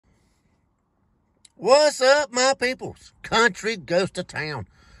What's up, my peoples? Country Ghost of Town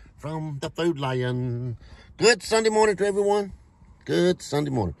from the Food Lion. Good Sunday morning to everyone. Good Sunday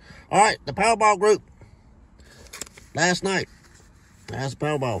morning. All right, the Powerball group. Last night, that's the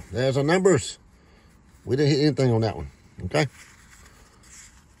Powerball. There's our numbers. We didn't hit anything on that one, okay?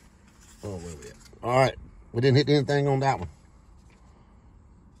 Oh, where we at? All right, we didn't hit anything on that one.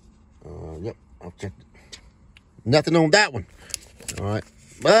 Yep, I've checked it. Nothing on that one. All right,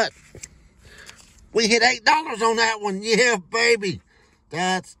 but we hit $8 on that one. Yeah, baby.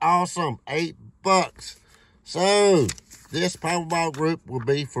 That's awesome. $8. So this Powerball group will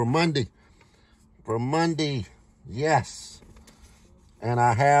be for Monday. For Monday, yes. And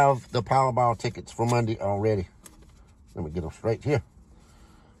I have the Powerball tickets for Monday already. Let me get them straight here.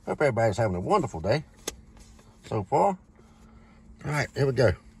 Hope everybody's having a wonderful day so far. All right, here we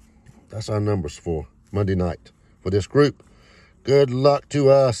go. That's our numbers for Monday night for this group. Good luck to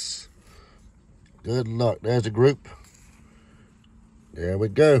us. Good luck. There's a group. There we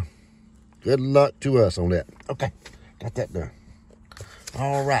go. Good luck to us on that. Okay, got that done.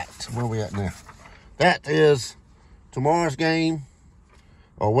 All right, where are we at now? That is tomorrow's game,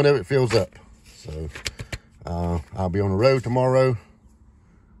 or whenever it fills up. So I'll be on the road tomorrow.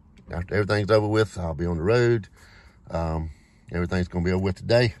 After everything's over with, I'll be on the road. Everything's going to be over with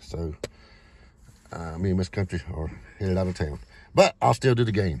today. So me and Miss Country are headed out of town. But I'll still do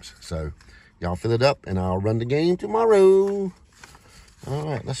the games. So y'all fill it up, and I'll run the game tomorrow. All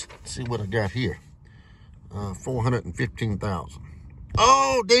right, let's see what I got here. 415,000.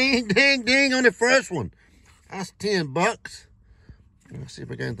 Oh, ding, ding, ding on the first one. That's $10. Let's see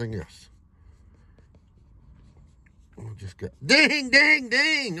if I got anything else. I just got ding, ding,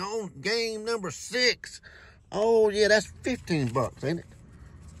 ding on game number 6. Oh, yeah, that's $15, ain't it?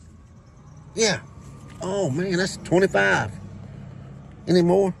 Yeah. Oh, man, that's 25. Any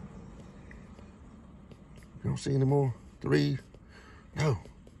more? You don't see any more? 3? No.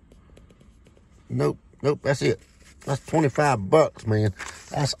 Nope. Nope. That's it. That's $25, man.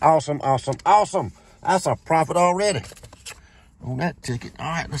 That's awesome, awesome, awesome. That's a profit already on that ticket. All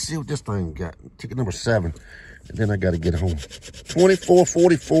right, let's see what this thing got. Ticket number 7. And then I got to get home. 24,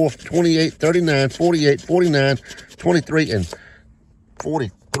 44, 28, 39, 48, 49, 23, and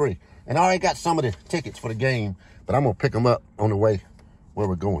 43. And I already got some of the tickets for the game, but I'm going to pick them up on the way where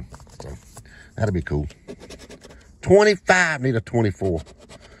we're going. So that'll be cool. 25, need a 24.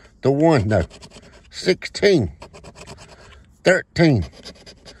 The 1, no. 16. 13.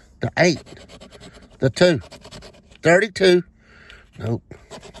 The 8. The 2. 32. Nope.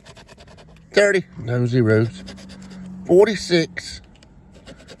 30. No zeros. 46.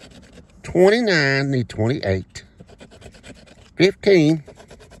 29. Need 28. 15.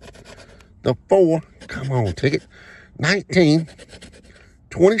 The 4. Come on, ticket. 19.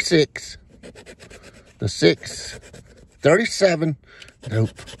 26. The 6. 37. Nope.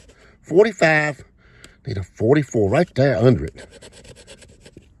 45. Need a 44 right there under it.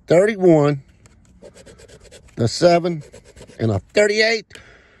 31. The 7. And a 38.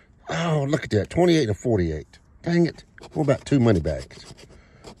 Oh, look at that. 28 and 48. Dang it. What about 2 money bags?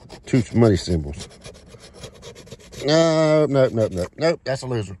 2 money symbols. No, nope, nope, nope. Nope, that's a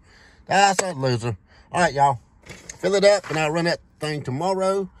loser. That's a loser. All right, y'all. Fill it up, and I'll run that thing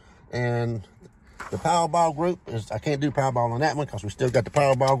tomorrow. And the Powerball group is, I can't do Powerball on that one because we still got the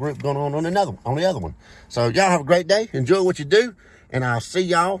Powerball group going on the other one. So y'all have a great day. Enjoy what you do, and I'll see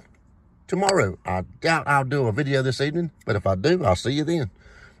y'all tomorrow. I doubt I'll do a video this evening, but if I do, I'll see you then.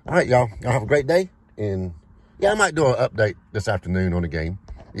 All right, y'all. Y'all have a great day, and yeah, I might do an update this afternoon on the game.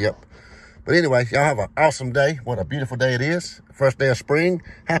 Yep. But anyway, y'all have an awesome day. What a beautiful day it is. First day of spring.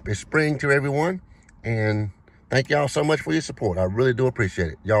 Happy spring to everyone, and thank y'all so much for your support. I really do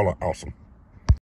appreciate it. Y'all are awesome.